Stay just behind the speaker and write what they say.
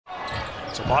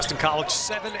So Boston College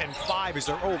 7-5 is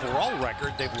their overall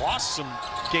record. They've lost some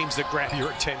games that grab your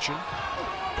attention.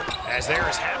 As there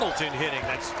is Hamilton hitting.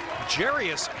 That's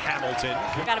Jarius Hamilton.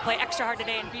 We've got to play extra hard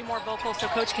today and be more vocal so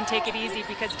coach can take it easy,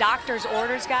 because doctor's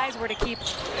orders, guys, were to keep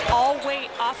all weight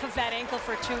off of that ankle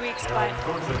for 2 weeks. But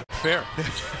fair.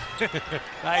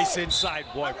 Nice inside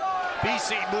boy.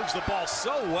 BC moves the ball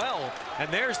so well, and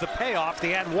there's the payoff,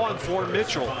 the and one for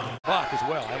Mitchell. Block as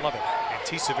well, I love it. And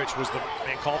Anticevic was the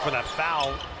man called for that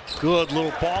foul. Good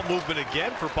little ball movement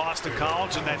again for Boston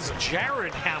College, and that's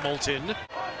Jared Hamilton.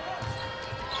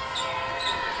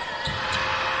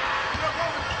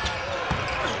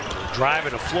 Drive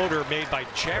and a floater made by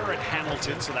Jared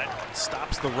Hamilton, so that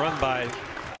stops the run by.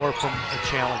 Or from a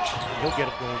challenge. He'll get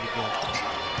it going again.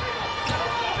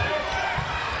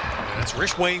 That's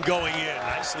Rishwain going in.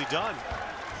 Nicely done.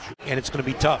 And it's going to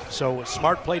be tough. So a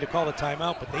smart play to call the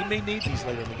timeout, but they may need these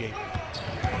later in the game.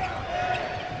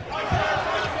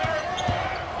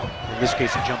 In this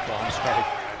case, a jump ball.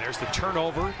 And there's the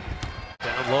turnover.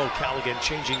 Down low, Callaghan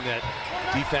changing that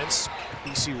defense.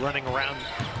 BC running around.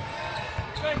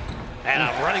 And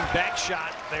a running back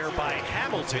shot there by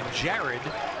Hamilton, Jared.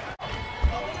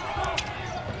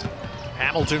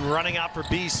 Hamilton running out for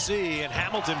BC, and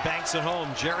Hamilton banks it home.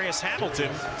 Jarius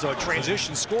Hamilton, so a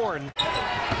transition score, and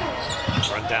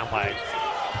run down by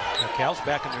Cal's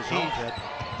back in their zone.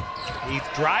 Heath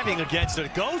driving against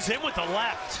it, goes in with the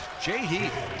left. Jay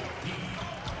Heath.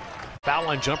 Foul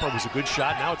line jumper was a good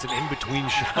shot. Now it's an in-between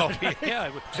shot. Yeah,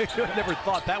 I never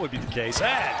thought that would be the case.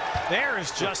 And there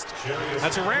is just,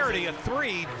 that's a rarity, a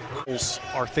three.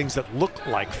 Are things that look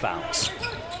like fouls.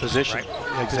 Position.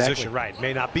 Right? Exactly. Position, right.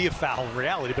 May not be a foul in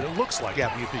reality, but it looks like it.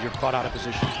 Because you're caught out of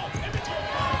position.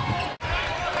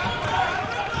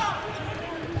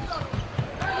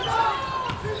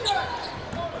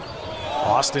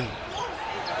 Austin.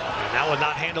 And that one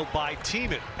not handled by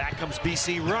Tiemann. Back comes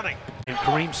BC running. And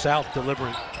Kareem South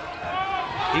delivering.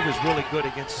 He was really good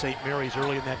against St. Mary's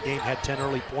early in that game, had 10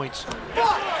 early points.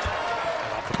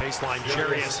 Off the baseline,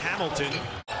 Jarius Hamilton.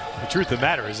 The truth of the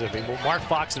matter is, I mean, what Mark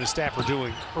Fox and his staff are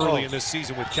doing early in this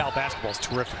season with Cal basketball is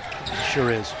terrific. It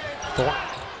sure is. Thornton.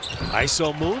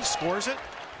 ISO moves, scores it.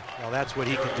 Well, that's what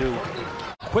he can do.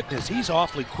 Quickness, he's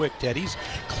awfully quick, Ted. He's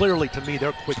clearly, to me,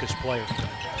 their quickest player.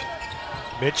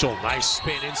 Mitchell, nice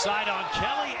spin inside on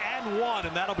Kelly, and one,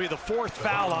 and that'll be the fourth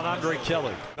foul on Andre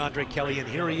Kelly. Andre Kelly, and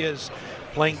here he is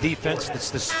playing defense.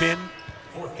 That's the spin,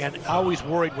 and always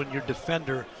worried when your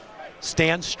defender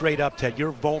stands straight up, Ted.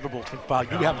 You're vulnerable to foul.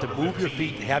 You have to move your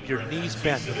feet and have your knees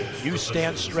bent. You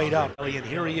stand straight up, and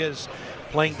here he is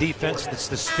playing defense. That's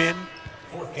the spin,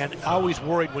 and always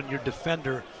worried when your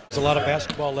defender. There's a lot of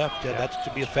basketball left, Ted. That's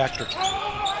to be a factor.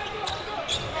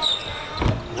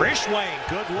 Rishwain,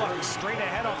 good look, straight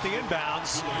ahead off the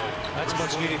inbounds. That's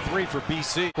much needed three for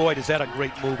BC. Boy, is that a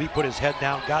great move. He put his head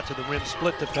down, got to the rim,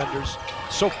 split defenders.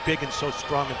 So big and so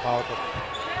strong and powerful.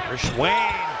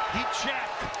 Rishwain, heat check.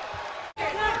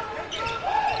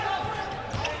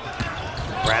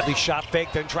 Bradley shot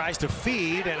fake, then tries to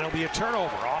feed, and it'll be a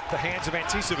turnover off the hands of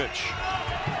Anticevic.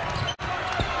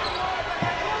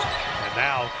 And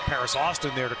now Paris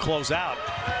Austin there to close out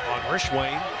on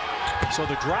Rishwain. So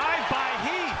the drive by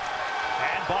Heath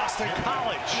and Boston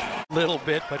College. Little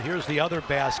bit, but here's the other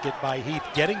basket by Heath,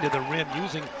 getting to the rim,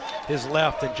 using his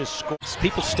left, and just score.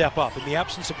 People step up. In the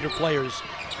absence of your players,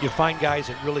 you find guys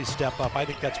that really step up. I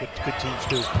think that's what good teams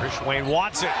do. Rishwain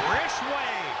wants it. Rishwain!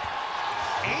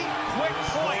 8 quick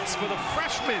points for the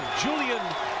freshman, Julian.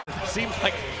 Seems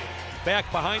like back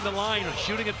behind the line,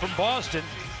 shooting it from Boston.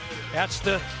 That's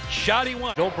the shot he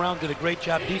won. Joe Brown did a great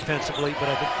job defensively, but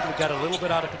I think we got a little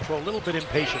bit out of control, a little bit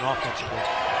impatient offensively.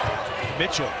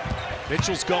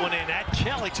 Mitchell's going in at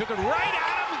Kelly, took it right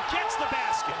at him and gets the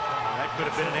basket. That could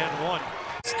have been an and one.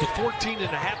 It's the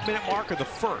 14.5-minute mark of the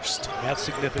first. That's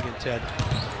significant, Ted.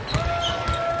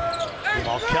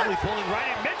 While Kelly pulling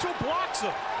right in, Mitchell blocks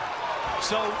him.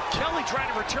 So Kelly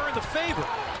trying to return the favor.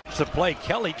 It's a play.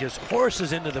 Kelly just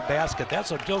horses into the basket.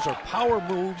 Those are power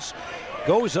moves.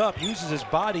 Goes up, uses his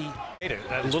body.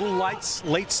 That little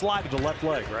late slide to the left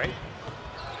leg, right?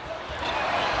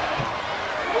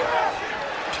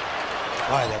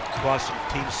 Why, that Boston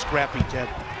team's scrappy, Ted.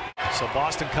 So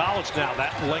Boston College now,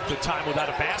 that length of time without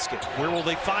a basket. Where will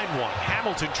they find one?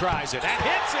 Hamilton tries it and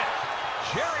hits it.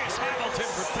 Jarius Hamilton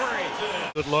for three.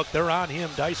 Good look. They're on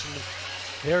him. Dyson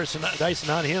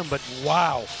on him, but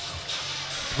wow.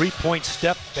 3-point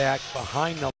step back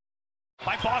behind the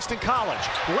by Boston College.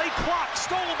 Late clock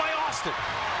stolen by Austin.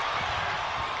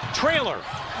 Trailer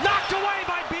knocked away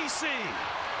by BC.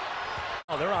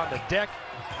 Oh, they're on the deck.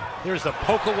 There's the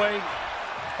poke away.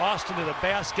 Austin to the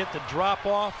basket, the drop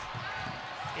off.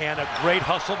 And a great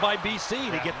hustle by BC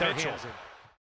to get their Mitchell. hands in.